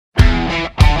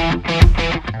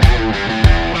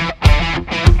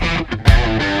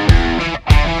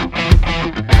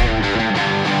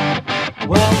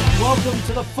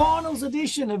to the finals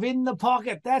edition of In the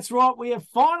Pocket. That's right, we have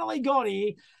finally got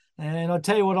here. And I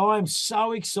tell you what, I am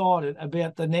so excited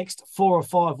about the next 4 or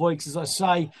 5 weeks. As I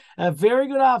say, a very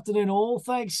good afternoon, all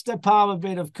thanks to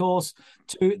Palmerbet, of course,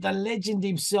 to the legend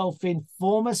himself in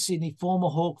former Sydney, former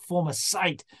Hawk, former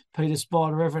Saint, Peter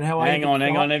Spida. Everett, how are you?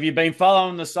 Hang on. Have you been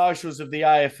following the socials of the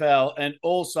AFL and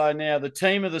also now the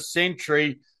team of the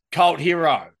century, Colt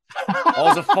Hero? I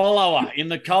was a follower in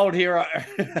the Cold Hero.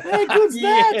 How good's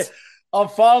yeah, that?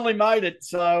 I've finally made it.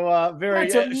 So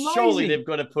That's surely amazing. they've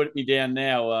got to put me down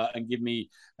now and give me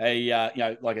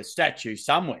a like a statue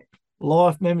somewhere.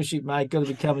 Life membership, mate, got to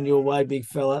be coming your way, big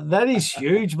fella. That is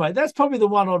huge, mate. That's probably the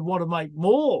one I'd want to make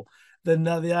more than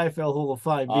the AFL Hall of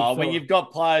Fame, big When fella. you've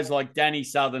got players like Danny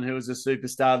Southern, who was a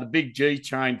superstar, the Big G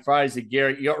Train, Fraser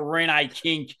Garrett, you got Rene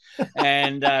Kink,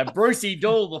 and Brucey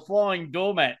Dool, the Flying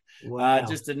Doormat, Wow.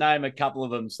 just to name a couple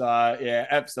of them. So yeah,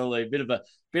 absolutely,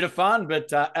 bit of fun,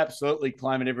 but absolutely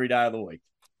claim it every day of the week.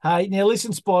 Hey, now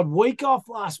listen, Spod, week off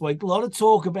last week, a lot of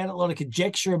talk about it, a lot of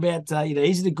conjecture about,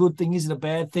 is it a good thing? Is it a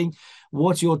bad thing?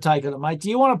 What's your take on it, mate? Do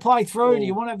you want to play through? Do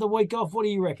you Well, want to have the week off? What do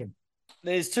you reckon?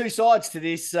 there's two sides to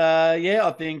this.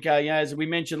 I think as we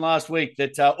mentioned last week,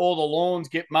 that all the lawns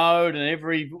get mowed and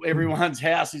everyone's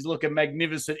house is looking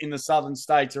magnificent in the southern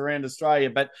states around Australia.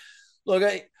 But look,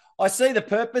 I see the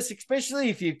purpose, especially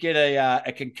if you get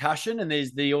a concussion and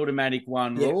there's the automatic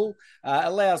one Yeah. rule.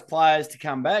 Allows players to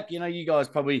come back. You guys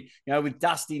probably, with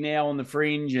Dusty now on the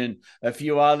fringe and a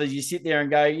few others, you sit there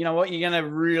and go, you know what, you're going to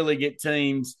really get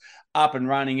teams up and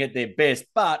running at their best.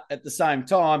 But at the same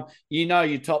time,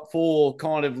 your top 4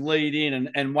 kind of lead in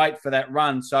and wait for that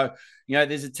run. So,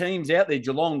 there's a teams out there,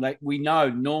 Geelong, that we know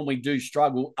normally do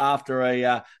struggle after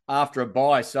a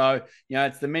bye. So,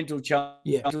 it's the mental challenge.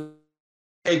 Yeah.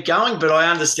 Keep going, but I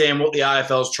understand what the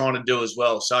AFL is trying to do as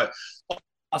well. So,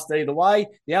 either way,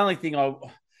 the only thing I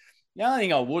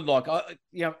would like,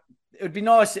 it would be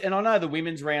nice, and I know the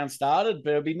women's round started,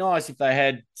 but it would be nice if they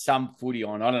had some footy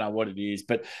on. I don't know what it is,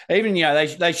 but even,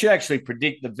 they should actually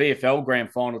predict the VFL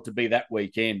grand final to be that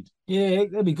weekend. Yeah,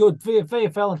 that'd be good.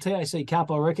 VFL and TAC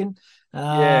Cup, I reckon.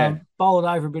 Yeah. Bowl it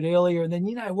over a bit earlier. And then,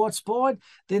 you know what, Spide?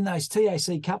 Then those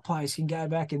TAC Cup players can go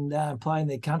back and play in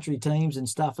their country teams and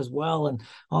stuff as well. And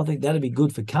I think that'd be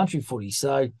good for country footy.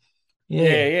 So,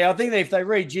 yeah. Yeah. I think that if they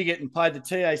rejig it and played the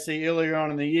TAC earlier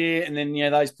on in the year, and then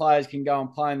those players can go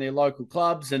and play in their local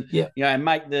clubs, and Yeah.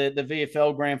 make the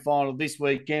VFL grand final this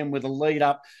weekend with a lead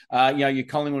up. Your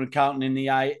Collingwood and Carlton in the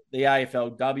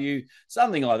AFLW,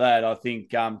 something like that. I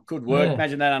think could work. Yeah.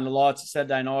 Imagine that under lights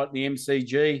Saturday night in the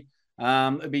MCG.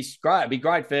 It'd be great. It'd be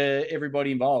great for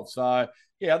everybody involved. So.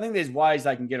 Yeah, I think there's ways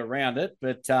they can get around it,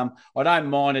 but I don't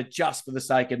mind it just for the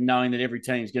sake of knowing that every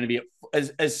team's going to be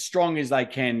as strong as they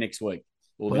can next week.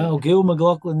 Well, Gil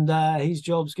McLaughlin, his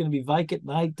job's going to be vacant,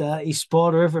 mate. He's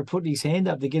Spider Everett putting his hand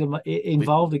up to get him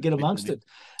involved, to get amongst it.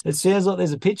 It sounds like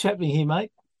there's a pitch happening here,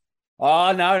 mate.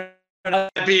 Oh, no.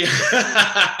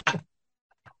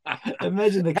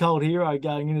 Imagine the Cold Hero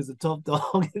going in as the top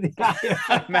dog.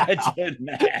 Imagine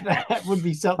that. That would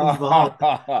be something to behold.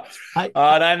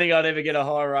 I don't think I'd ever get a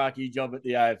hierarchy job at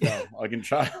the AFL. I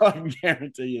can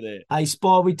guarantee you that. Hey,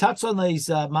 Spy, we touched on these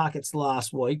markets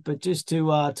last week, but just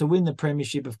to win the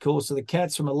premiership, of course, so the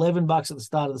Cats from $11 at the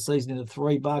start of the season into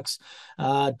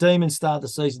 $3. Demons started the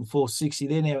season $4.60.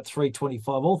 They're now at $3.25.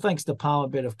 All thanks to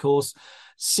Palmerbet, of course.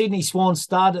 Sydney Swans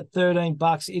started at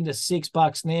 $13 into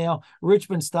 $6 now.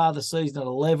 Richmond started the season at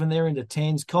 11. They're into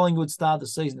 10s. Collingwood started the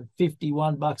season at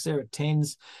 $51. They're at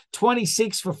 10s.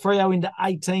 26 for Freo into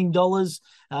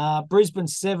 $18. Brisbane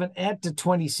 7 out to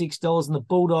 $26, and the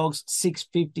Bulldogs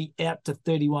 6.50 out to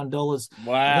 $31.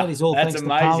 Wow, and that is all that's thanks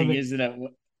amazing, to Palmerbet. isn't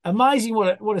it? Amazing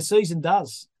what a season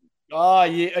does. Oh,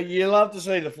 you love to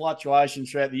see the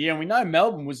fluctuations throughout the year. And we know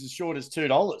Melbourne was as short as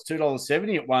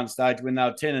 $2.70 at one stage when they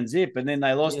were 10 and zip, and then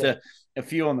they lost a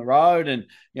few on the road. And,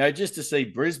 just to see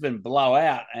Brisbane blow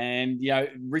out and,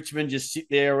 Richmond just sit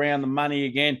there around the money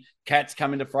again, Cats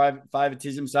come into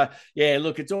favoritism. So, yeah,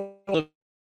 look, it's all the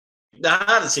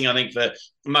hardest thing, I think, for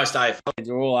most AFL fans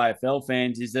or all AFL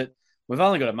fans is that we've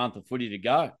only got a month of footy to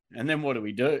go. And then what do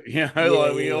we do?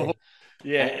 All.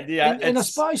 Yeah, and I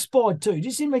suppose, Spide, too,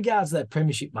 just in regards to that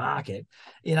premiership market,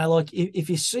 like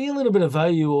if you see a little bit of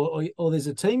value or there's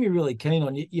a team you're really keen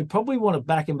on, you probably want to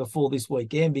back them before this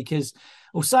weekend because,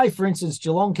 well, say, for instance,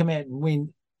 Geelong come out and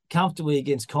win comfortably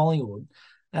against Collingwood.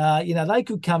 They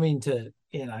could come into,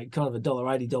 kind of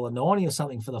 $1.80, $1.90 or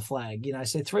something for the flag.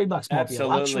 So $3 might be a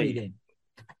luxury then.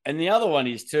 And the other one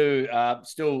is too,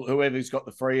 still whoever's got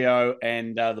the Freo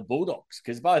and the Bulldogs,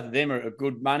 because both of them are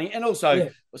good money, and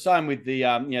also the same with the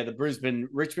the Brisbane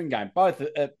Richmond game, both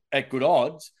at good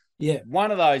odds. Yeah.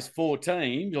 one of those 4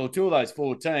 teams or 2 of those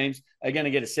 4 teams are going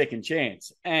to get a second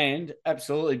chance and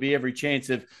absolutely be every chance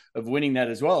of winning that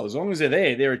as well. As long as they're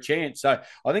there, they're a chance. So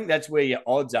I think that's where your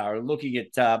odds are, looking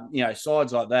at,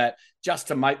 sides like that just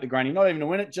to make the granny, not even to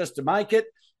win it, just to make it.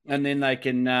 And then they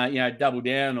can, double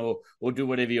down or do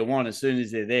whatever you want as soon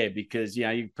as they're there, because,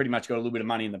 you've pretty much got a little bit of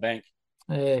money in the bank.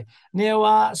 Yeah.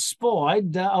 Now,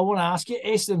 Spide, I want to ask you,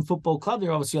 Essendon Football Club,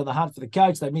 they're obviously on the hunt for the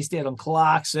coach. They missed out on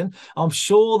Clarkson. I'm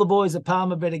sure the boys at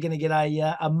Palmerbet are going to get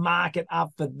a market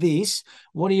up for this.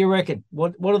 What do you reckon?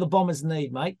 What do the Bombers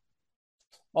need, mate?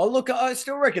 Oh, look, I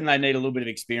still reckon they need a little bit of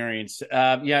experience.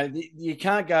 You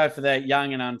can't go for that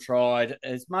young and untried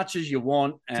as much as you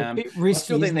want. It's a bit risky, I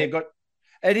still think isn't they've it? got.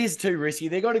 It is too risky.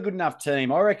 They've got a good enough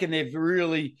team. I reckon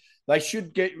they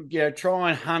should try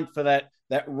and hunt for that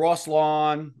Ross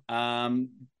line,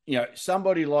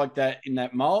 somebody like that in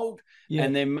that mould, Yeah.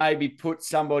 and then maybe put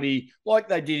somebody like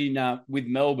they did in with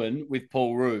Melbourne with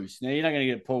Paul Roos. Now you're not going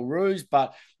to get Paul Roos,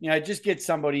 but just get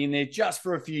somebody in there just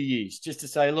for a few years, just to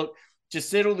say, look, just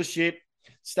settle the ship,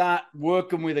 start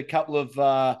working with a couple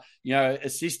of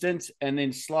assistants, and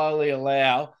then slowly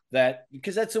allow that,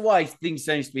 because that's the way things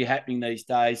seems to be happening these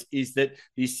days, is that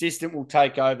the assistant will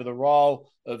take over the role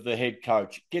of the head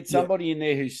coach. Get somebody in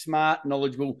there who's smart,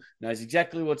 knowledgeable, knows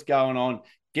exactly what's going on.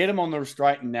 Get them on the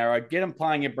straight and narrow. Get them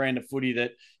playing a brand of footy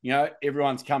that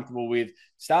everyone's comfortable with.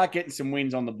 Start getting some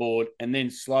wins on the board, and then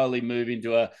slowly move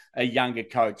into a younger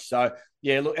coach. So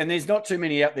yeah, look, and there's not too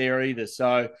many out there either.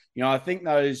 So I think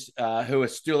those who are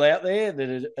still out there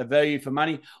that are value for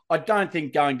money. I don't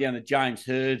think going down the James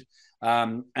Hird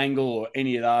angle or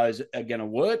any of those are going to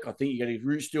work. I think you're going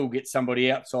to still get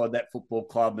somebody outside that football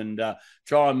club and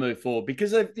try and move forward, because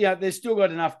they've still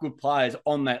got enough good players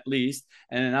on that list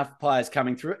and enough players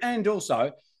coming through. And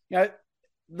also,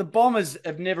 the Bombers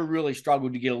have never really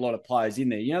struggled to get a lot of players in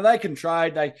there. They can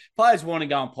trade. Players want to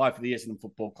go and play for the Essendon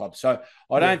Football Club. So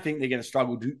I don't think they're going to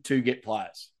struggle to get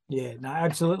players. Yeah, no,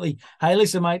 absolutely. Hey,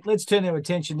 listen, mate, let's turn our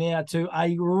attention now to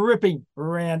a ripping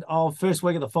round of first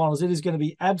week of the finals. It is going to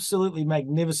be absolutely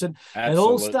magnificent. Absolutely. It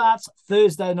all starts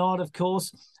Thursday night, of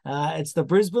course. It's the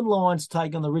Brisbane Lions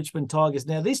take on the Richmond Tigers.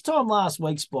 Now, this time last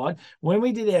week, Spide, when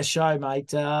we did our show, mate,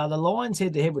 the Lions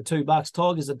head-to-head were $2,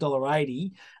 Tigers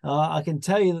 $1.80. I can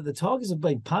tell you that the Tigers have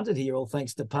been punted here, all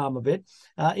thanks to Palmerbet.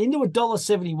 Into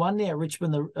 $1.71 now,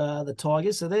 Richmond, the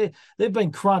Tigers. So they've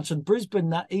been crunched, and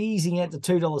Brisbane easing out to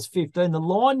 $2.15. The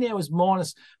line now is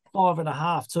minus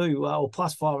 5.5 too, or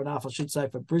plus 5.5, I should say,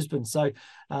 for Brisbane. So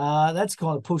that's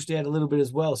kind of pushed out a little bit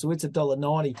as well. So it's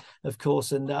 $1.90, of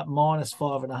course, and minus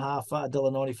 5.5,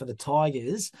 $1.90 for the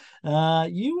Tigers.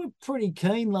 You were pretty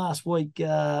keen last week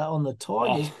on the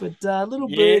Tigers, but little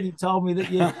birdie told me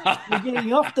that you're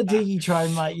getting off the diggy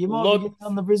train, mate. You might be getting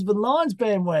on the Brisbane Lions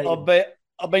bandwagon.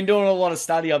 I've been doing a lot of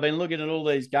study. I've been looking at all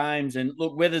these games, and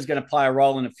look, weather's going to play a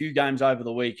role in a few games over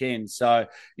the weekend. So,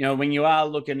 when you are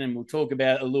looking, and we'll talk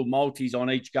about a little multis on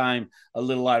each game a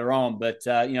little later on, but,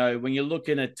 when you're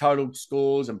looking at total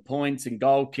scores and points and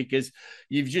goal kickers,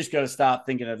 you've just got to start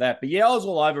thinking of that. But yeah, I was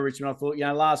all over Richmond. I thought,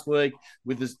 last week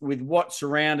with what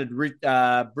surrounded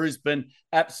Brisbane,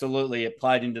 absolutely it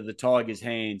played into the Tigers'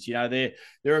 hands. They're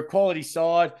a quality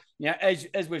side.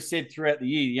 As we've said throughout the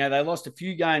year, they lost a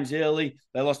few games early.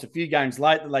 They lost a few games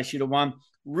late that they should have won.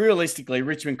 Realistically,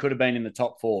 Richmond could have been in the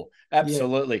top 4.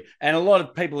 Absolutely. Yeah. And a lot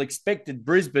of people expected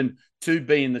Brisbane to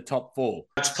be in the top 4.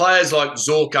 It's players like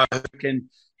Zorko who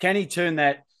can he turn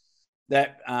that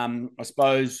I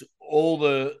suppose all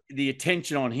the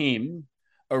attention on him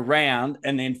around,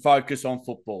 and then focus on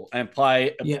football and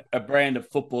play a brand of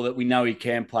football that we know he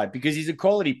can play, because he's a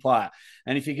quality player.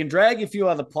 And if you can drag a few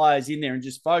other players in there and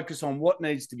just focus on what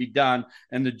needs to be done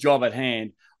and the job at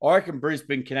hand, I reckon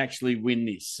Brisbane can actually win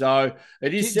this. So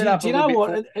it is set up. Do you know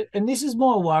what? And this is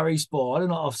my worry, Spot,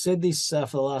 and I've said this for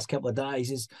the last couple of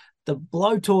days, is the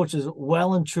blowtorch has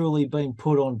well and truly been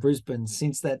put on Brisbane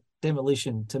since that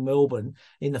demolition to Melbourne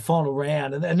in the final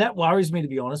round. And that worries me, to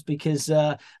be honest, because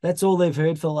that's all they've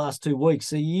heard for the last 2 weeks.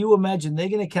 So you imagine they're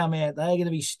going to come out, they're going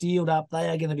to be steeled up, they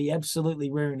are going to be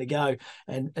absolutely raring to go.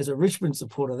 And as a Richmond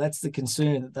supporter, that's the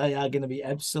concern, that they are going to be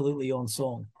absolutely on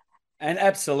song. And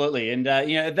absolutely. And,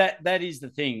 that is the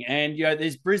thing. And,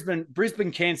 there's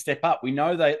Brisbane can step up. We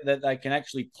know that they can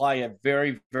actually play a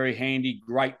very, very handy,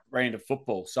 great brand of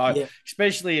football. So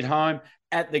especially at home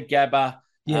at the Gabba,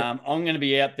 I'm going to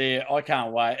be out there. I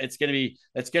can't wait. It's going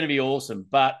to be awesome.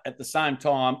 But at the same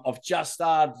time, I've just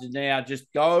started to now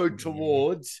just go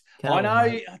towards. I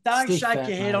know. Don't shake your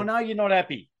head. Mate. I know you're not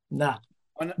happy. Nah.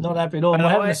 Not happy at all. We're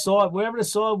having a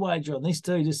side wager on this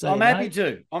too. Just so I'm happy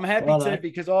to. I'm happy to,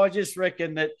 because I just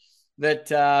reckon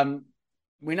that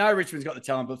we know Richmond's got the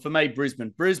talent, but for me,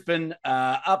 Brisbane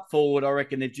up forward, I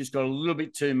reckon they've just got a little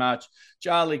bit too much.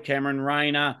 Charlie Cameron,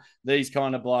 Rayner, these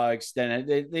kind of blokes, then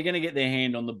they're going to get their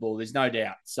hand on the ball. There's no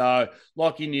doubt. So,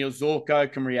 Lockie Neal,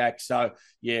 Zorko can react. So,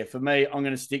 yeah, for me, I'm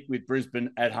going to stick with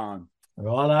Brisbane at home.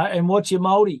 Right, and what's your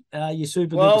multi? Your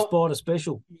super duper Spida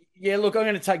special? Yeah, look, I'm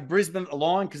going to take Brisbane at the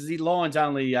line because the line's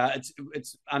only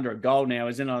it's under a goal now,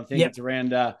 isn't it? I think it's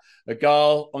around a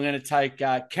goal. I'm going to take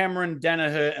Cameron,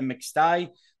 Danaher, and McStay.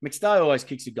 McStay always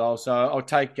kicks a goal, so I'll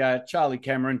take Charlie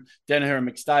Cameron, Danaher, and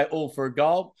McStay all for a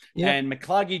goal. Yep. And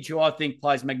McCluggage, who I think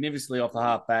plays magnificently off the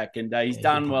halfback, and he's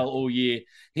done well all year.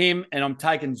 Him, and I'm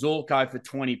taking Zorko for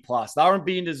 20 plus. They won't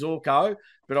be into Zorko,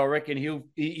 but I reckon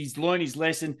he's learned his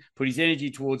lesson, put his energy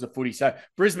towards the footy. So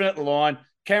Brisbane at the line.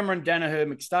 Cameron,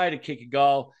 Danaher, McStay to kick a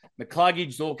goal,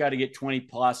 McCluggage, Zorko to get 20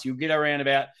 plus. You'll get around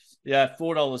about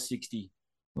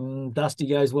 $4.60. Dusty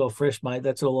goes well fresh, mate.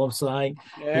 That's all I'm saying.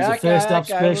 He's a first-up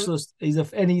specialist.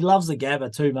 And he loves the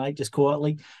Gabba too, mate, just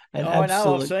quietly. And I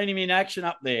know. I've seen him in action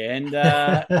up there and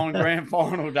on grand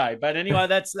final day. But anyway,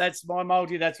 that's my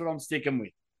multi. That's what I'm sticking with.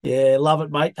 Yeah, love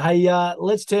it, mate. Hey,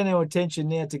 let's turn our attention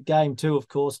now to game 2, of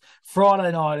course.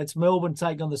 Friday night, it's Melbourne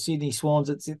taking on the Sydney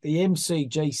Swans. It's at the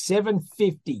MCG,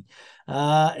 7:50.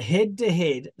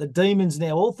 Head-to-head, the Demons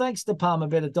now, all thanks to Palmer,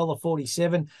 bet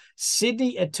 $1.47.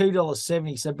 Sydney at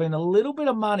 $2.70. So been a little bit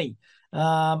of money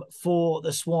for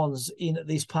the Swans in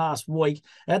this past week.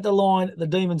 At the line, the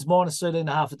Demons minus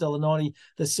 13.5 $1.90.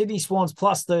 The Sydney Swans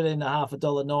plus 13.5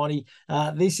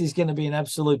 $1.90. This is going to be an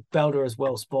absolute belter as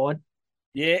well, Spide.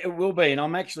 Yeah, it will be. And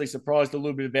I'm actually surprised a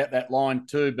little bit about that line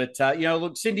too. But,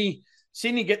 look, Sydney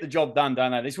get the job done,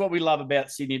 don't they? This is what we love about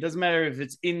Sydney. It doesn't matter if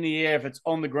it's in the air, if it's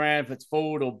on the ground, if it's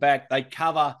forward or back. They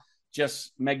cover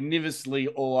just magnificently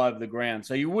all over the ground.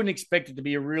 So you wouldn't expect it to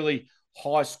be a really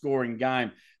high-scoring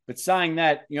game. But saying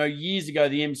that, years ago,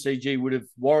 the MCG would have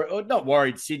not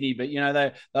worried Sydney, but,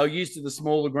 they were used to the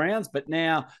smaller grounds. But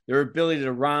now their ability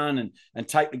to run and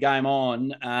take the game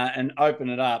on and open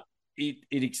it up, it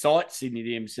excites Sydney,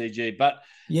 the MCG. But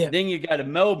then you go to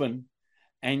Melbourne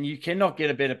and you cannot get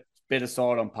a better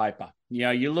side on paper.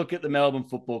 You look at the Melbourne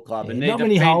Football Club and not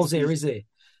many holes there, is there?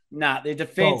 Nah, their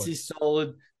defence is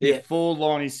solid. Their forward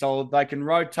line is solid. They can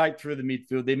rotate through the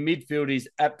midfield. Their midfield is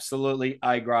absolutely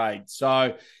A grade.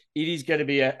 So it is going to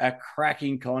be a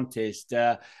cracking contest.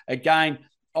 Again,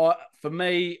 for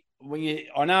me,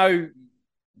 I know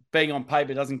being on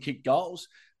paper doesn't kick goals,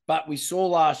 but we saw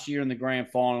last year in the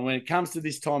grand final, when it comes to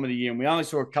this time of the year, and we only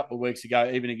saw a couple of weeks ago,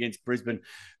 even against Brisbane,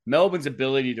 Melbourne's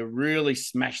ability to really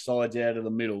smash sides out of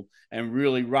the middle and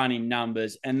really run in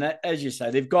numbers. And that, as you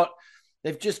say,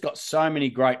 they've just got so many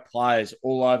great players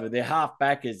all over. They're half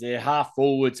backers, they're half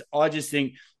forwards. I just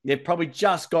think they've probably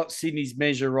just got Sydney's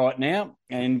measure right now,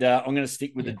 and I'm going to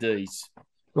stick with the D's.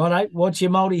 Righto, what's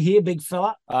your multi here, big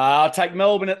fella? I'll take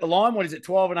Melbourne at the line. What is it,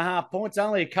 12.5 points?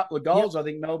 Only a couple of goals. Yep. I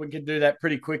think Melbourne can do that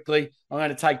pretty quickly. I'm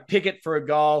going to take Pickett for a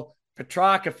goal,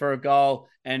 Petrarca for a goal,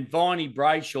 and Viney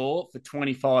Brayshaw for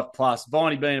 25 plus.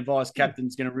 Viney being a vice captain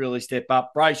is going to really step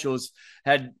up. Brayshaw's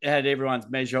had everyone's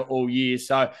measure all year.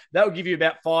 So that will give you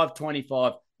about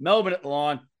 5.25. Melbourne at the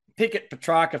line, Pickett,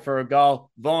 Petrarca for a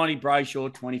goal, Viney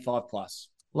Brayshaw 25 plus.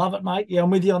 Love it, mate. Yeah, I'm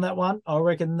with you on that one. I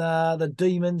reckon the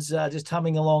Demons are just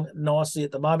humming along nicely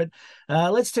at the moment.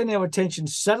 Let's turn our attention.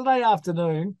 Saturday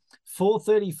afternoon,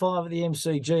 4:35 at the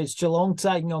MCG. It's Geelong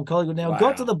taking on Collingwood. Now, I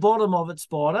got to the bottom of it,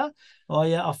 Spida.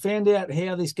 I found out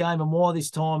how this game and why this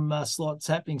time slot's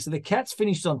happening. So the Cats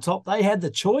finished on top. They had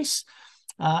the choice.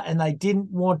 And they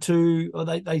didn't want to, or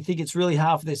they think it's really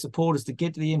hard for their supporters to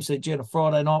get to the MCG on a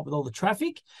Friday night with all the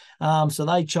traffic. So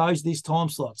they chose this time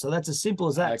slot. So that's as simple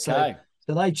as that. Okay.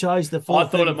 So they chose the 4:35. I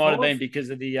thought it might have been because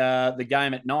of the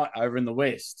game at night over in the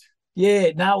West.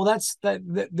 Yeah, no, well,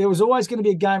 there was always going to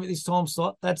be a game at this time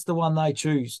slot. That's the one they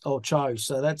chose. So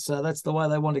that's the way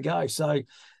they want to go. So,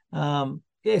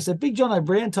 so Big John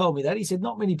O'Brien told me that. He said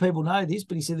not many people know this,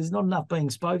 but he said there's not enough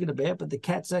being spoken about, but the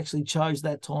Cats actually chose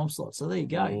that time slot. So there you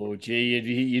go. Oh, gee,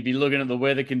 you'd be looking at the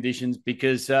weather conditions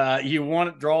because you want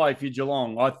it dry if you're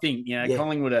Geelong. I think,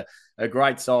 Collingwood a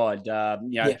great side,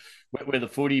 with the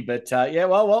footy. But,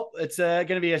 it's going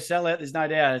to be a sellout. There's no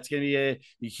doubt. It's going to be a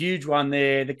huge one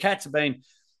there. The Cats have been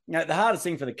the hardest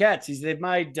thing for the Cats is they've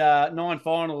made 9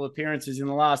 final appearances in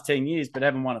the last 10 years but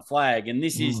haven't won a flag. And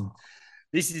this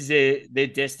is their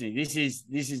destiny.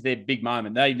 This is their big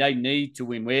moment. They need to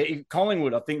win. Where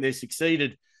Collingwood, I think they've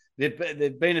succeeded.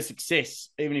 They've been a success,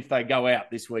 even if they go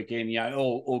out this weekend,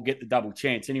 or get the double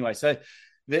chance anyway. So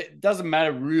it doesn't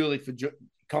matter really for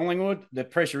Collingwood. The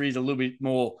pressure is a little bit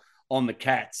more on the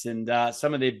Cats and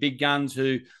some of their big guns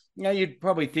who you'd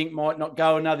probably think might not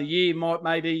go another year,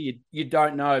 maybe you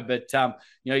don't know, but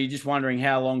you're just wondering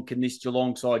how long can this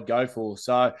Geelong side go for.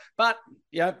 So, but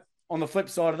on the flip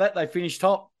side of that, they finished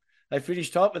top.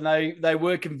 And they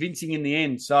were convincing in the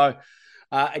end. So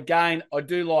again, I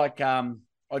do like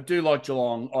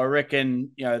Geelong. I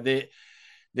reckon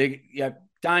they're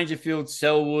Dangerfield,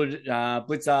 Selwood,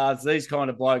 Blitzards, these kind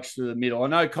of blokes through the middle. I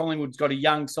know Collingwood's got a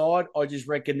young side. I just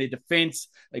reckon their defence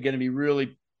are going to be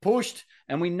really pushed.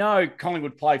 And we know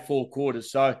Collingwood play 4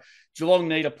 quarters. So Geelong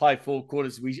need to play 4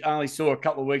 quarters. We only saw a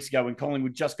couple of weeks ago when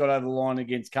Collingwood just got over the line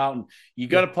against Carlton. You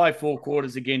got to play 4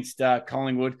 quarters against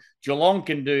Collingwood. Geelong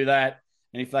can do that.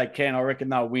 And if they can, I reckon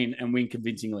they'll win and win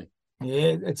convincingly.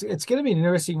 Yeah, it's going to be an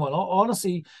interesting one.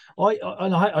 Honestly, I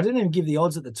didn't even give the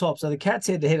odds at the top. So the Cats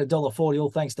head to head $1.40, all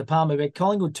thanks to Palmer Bet.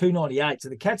 Collingwood $2.98. So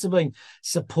the Cats have been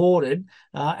supported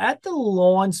at the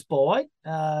line spike.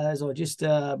 As I just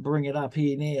bring it up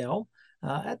here now,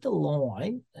 at the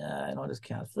line, and I just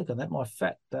can't flick on that. My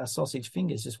fat sausage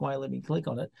fingers just won't let me click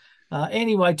on it.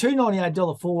 Anyway,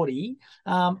 $2.98,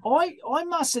 $1.40. I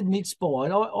must admit,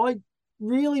 Spide, I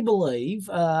really believe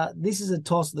this is a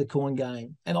toss of the coin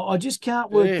game, and I just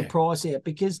can't work the price out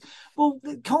because, well,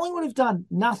 Collingwood have done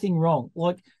nothing wrong.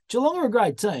 Like, Geelong are a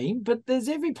great team, but there's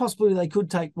every possibility they could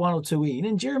take 1 or 2 in,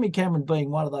 and Jeremy Cameron being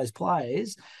one of those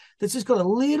players that's just got a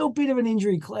little bit of an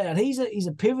injury cloud. He's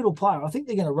a pivotal player. I think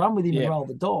they're going to run with him and roll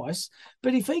the dice.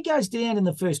 But if he goes down in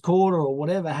the first quarter or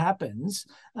whatever happens,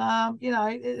 and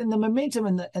the momentum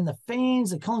and the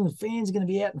fans, the Collingwood fans are going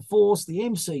to be out in force. The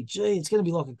MCG, it's going to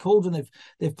be like a cauldron.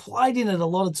 They've played in it a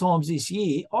lot of times this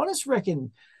year. I just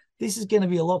reckon this is going to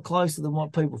be a lot closer than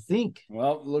what people think.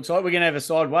 Well, it looks like we're going to have a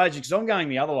side wager because I'm going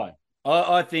the other way.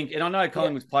 I think, and I know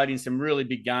Collingwood's played in some really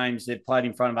big games. They've played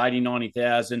in front of 80,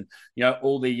 90,000.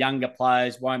 All the younger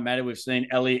players won't matter. We've seen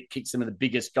Elliott kick some of the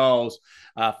biggest goals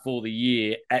for the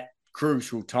year at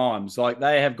crucial times. Like,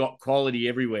 they have got quality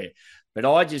everywhere. But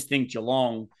I just think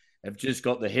Geelong have just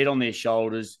got the head on their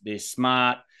shoulders. They're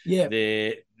smart. Yeah.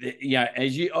 There's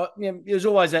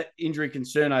always that injury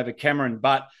concern over Cameron,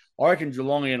 but I reckon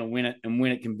Geelong are going to win it and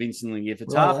win it convincingly. If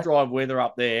it's half drive weather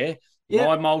up there,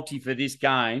 my multi for this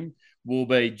game will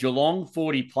be Geelong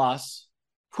 40+,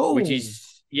 which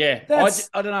is, I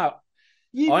don't know.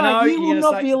 You will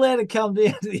not be allowed to come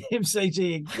down to the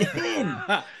MCG again.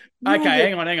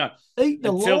 Okay, hang on.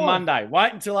 Until Monday.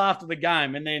 Wait until after the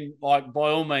game and then, by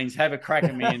all means, have a crack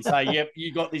at me and say, yep,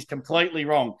 you got this completely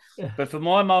wrong. But for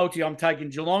my multi, I'm taking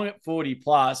Geelong at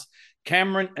 40+,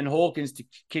 Cameron and Hawkins to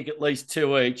kick at least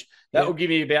 2 each. That will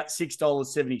give me about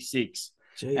 $6.76.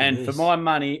 Jeez. And for my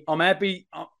money, I'm happy.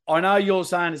 I know you're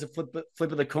saying it's a flip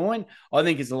of the coin. I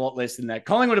think it's a lot less than that.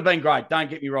 Collingwood have been great. Don't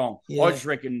get me wrong. Yeah. I just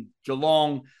reckon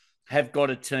Geelong have got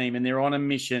a team and they're on a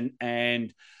mission,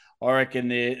 and I reckon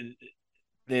they're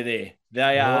there.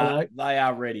 They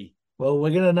are ready. Well,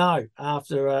 we're going to know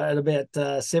after at about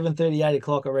 7:30, 8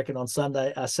 o'clock, I reckon, on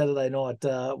Saturday night,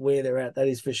 where they're at. That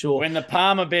is for sure. When the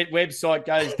Palmer Bet website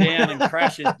goes down and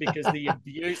crashes because the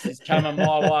abuse is coming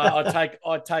my way,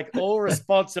 I take all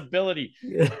responsibility.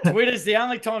 Yeah. Twitter's the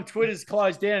only time Twitter's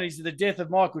closed down is the death of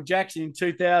Michael Jackson in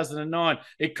 2009.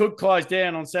 It could close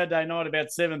down on Saturday night about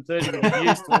 7:30 with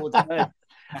abuse towards me.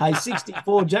 Hey,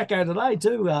 64 Jacko today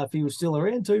too, if he was still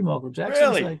around too, Michael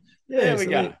Jackson. Really? So, there we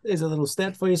go. There's a little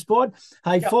stat for you, Spide.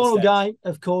 Hey, final game,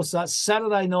 of course,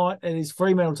 Saturday night. It is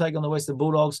Fremantle take on the Western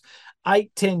Bulldogs,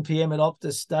 8:10 p.m. at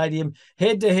Optus Stadium.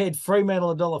 Head-to-head,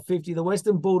 Fremantle $1.50. The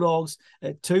Western Bulldogs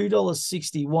at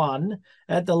 $2.61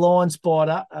 at the line,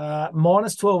 Spider.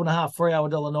 Minus 12.5, Freo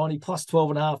 $1.90, plus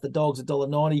 12.5, the Dogs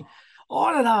 $1.90.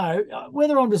 I don't know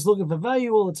whether I'm just looking for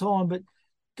value all the time, but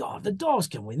God, the Dogs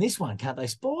can win this one, can't they,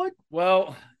 Spide?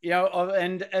 Well,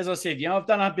 and as I said, I've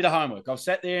done a bit of homework. I've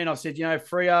sat there and I've said,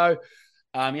 Freo,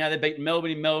 they beat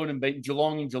Melbourne in Melbourne and beat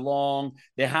Geelong in Geelong.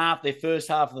 Their first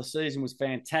half of the season was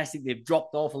fantastic. They've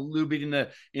dropped off a little bit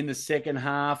in the second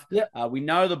half. Yep. We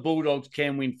know the Bulldogs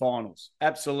can win finals.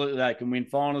 Absolutely, they can win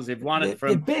finals. They've won it from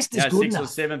their best is good 6th enough. or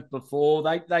 7th before.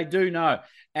 They do know.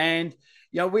 And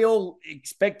we all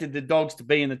expected the Dogs to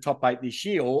be in the top 8 this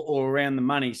year or around the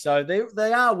money. So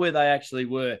they are where they actually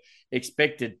were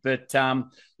expected. But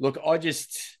look, I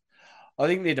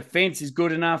think their defence is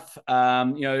good enough.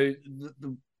 The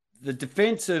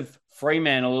defence of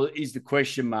Fremantle is the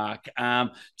question mark.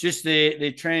 Just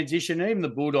their transition, even the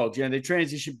Bulldogs, their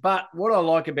transition. But what I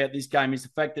like about this game is the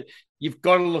fact that you've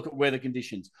got to look at weather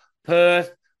conditions.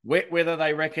 Perth, wet weather,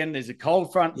 they reckon. There's a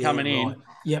cold front coming in.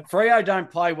 Yep. Freo don't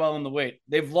play well in the wet.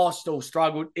 They've lost or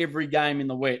struggled every game in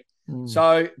the wet.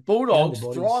 So Bulldogs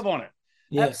thrive on it.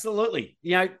 Yeah. Absolutely.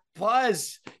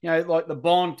 Players, like the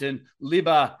Bont and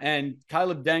Libba and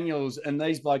Caleb Daniels and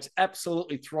these blokes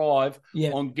absolutely thrive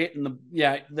on getting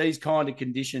these kind of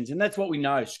conditions. And that's what we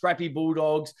know. Scrappy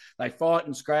Bulldogs, they fight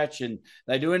and scratch and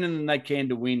they do anything they can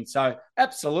to win. So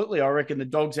absolutely, I reckon the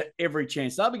Dogs have every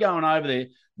chance. They'll be going over there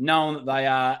knowing that they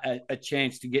are a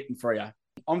chance to get in for you.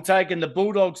 I'm taking the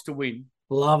Bulldogs to win.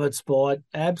 Love it, Spide.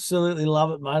 Absolutely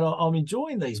love it, mate. I'm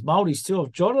enjoying these multis too.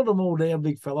 I've jotted them all down,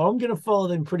 big fella. I'm going to follow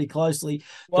them pretty closely.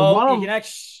 Well, you can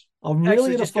I'm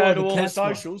really just go to all the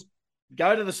socials.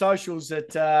 Go to the socials at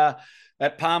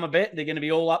Palmerbet. They're going to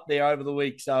be all up there over the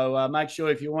week. So make sure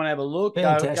if you want to have a look, go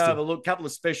have a look. Couple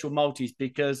of special multis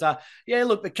because,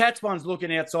 look, the Cats one's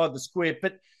looking outside the square,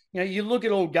 but you look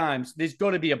at all games, there's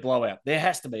got to be a blowout. There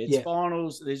has to be. It's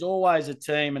finals. There's always a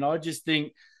team, and I just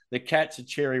think the Cats are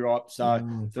cherry ripe.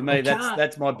 So for me,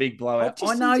 that's my big blowout.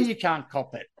 I know you can't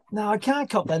cop it. No, I can't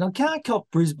cop that. I can't cop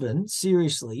Brisbane,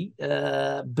 seriously,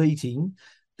 beating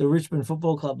the Richmond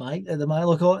Football Club, mate, at the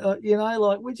moment.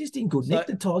 Look, we're just in good nick,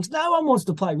 the Tigers. No one wants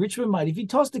to play Richmond, mate. If you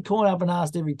tossed a coin up and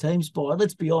asked every team spot,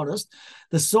 let's be honest,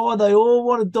 the side they all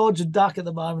want to dodge a duck at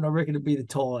the moment, I reckon it'd be the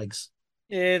Tigers.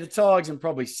 Yeah, the Tigers and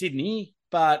probably Sydney,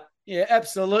 but yeah,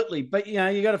 absolutely. But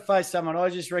you got to face someone. I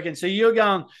just reckon. So you're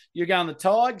going the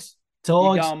Tigers.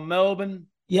 You're going Melbourne.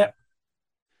 Yep.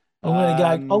 I'm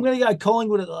going to go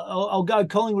Collingwood. I'll go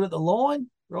Collingwood at the line,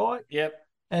 right? Yep.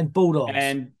 And Bulldogs.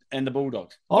 And the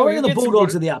Bulldogs. I reckon the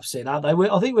Bulldogs are the upset, aren't they?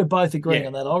 I think we're both agreeing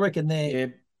on that. I reckon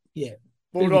they're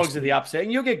Bulldogs are the upset,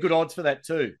 and you'll get good odds for that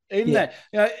too. Even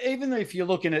if you're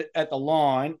looking at the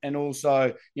line, and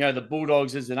also the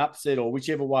Bulldogs as an upset or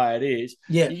whichever way it is,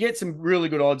 you get some really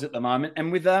good odds at the moment.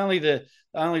 And with only the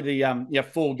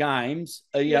 4 games,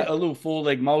 a little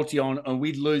 4-leg multi on a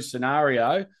we'd lose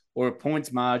scenario or a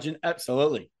points margin,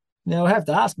 absolutely. Now, I have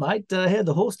to ask, mate, how'd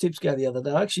the horse tips go the other day?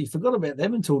 I actually forgot about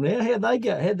them until now. How'd they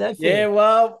go? How'd they feel? Yeah,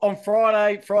 well, on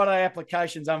Friday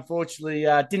applications, unfortunately,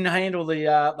 didn't handle the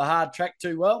hard track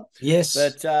too well. Yes.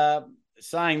 But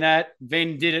saying that,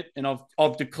 Ven did it, and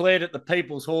I've declared it the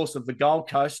people's horse of the Gold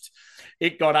Coast.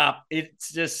 It got up.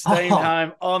 It's just steamed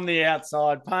home on the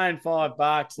outside, paying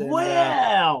 $5. And,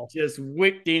 wow. Just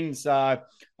whipped in. So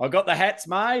I got the hats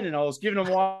made, and I was giving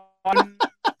them one.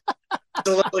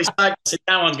 Absolutely said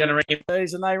no one's going to ring in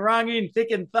these, and they rung in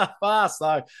thick and fast.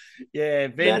 So, yeah,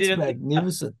 Ven did it. That's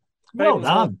magnificent. Well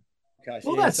done.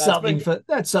 Well, that's something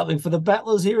for the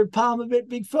battlers here at Palmerbet,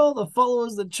 big fella. The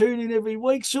followers that tune in every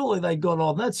week, surely they got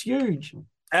on. That's huge.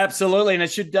 Absolutely, and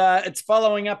it's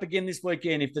following up again this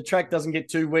weekend. If the track doesn't get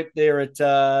too wet there at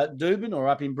Dubin or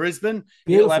up in Brisbane,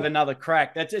 You'll have another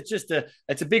crack.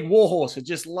 It's a big warhorse. It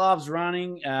just loves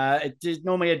running. It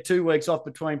normally had 2 weeks off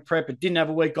between prep. It didn't have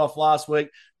a week off last week.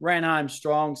 Ran home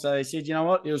strong. So he said, you know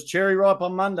what? It was cherry ripe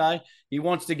on Monday. He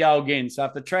wants to go again. So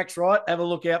if the track's right, have a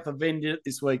look out for Ven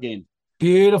this weekend.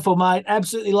 Beautiful, mate.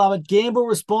 Absolutely love it. Gamble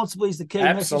responsibly is the key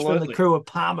message from the crew at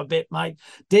Palmerbet, mate.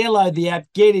 Download the app,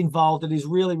 get involved. It is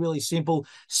really, really simple.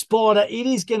 Spida, it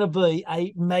is going to be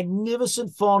a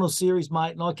magnificent final series,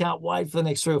 mate, and I can't wait for the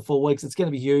next 3 or 4 weeks. It's going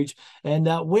to be huge, and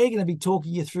we're going to be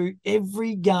talking you through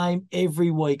every game every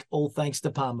week, all thanks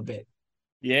to Palmerbet.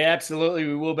 Yeah, absolutely.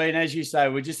 We will be. And as you say,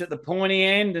 we're just at the pointy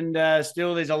end, and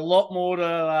still there's a lot more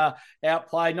to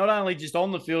outplay, not only just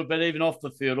on the field, but even off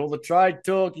the field. All the trade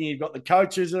talk, and you've got the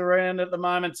coaches around at the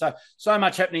moment. So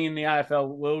much happening in the AFL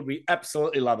world. We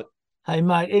absolutely love it. Hey,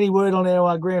 mate, any word on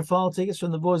our grand final tickets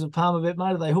from the boys of Palmerbet, mate?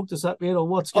 Have they hooked us up yet, or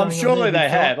what's going on? I'm surely they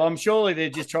have. I'm surely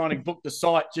they're just trying to book the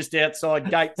site just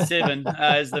outside Gate 7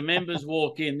 as the members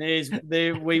walk in.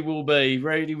 There we will be,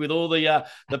 ready with all the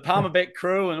Palmerbet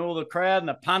crew and all the crowd and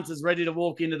the punters ready to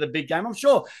walk into the big game. I'm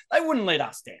sure they wouldn't let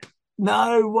us down.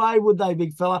 No way would they,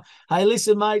 big fella. Hey,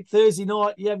 listen, mate, Thursday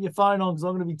night, you have your phone on because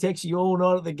I'm going to be texting you all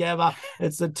night at the Gabba.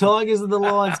 It's the Tigers and the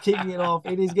Lions kicking it off.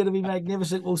 It is going to be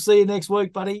magnificent. We'll see you next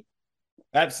week, buddy.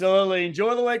 Absolutely.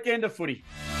 Enjoy the weekend of footy.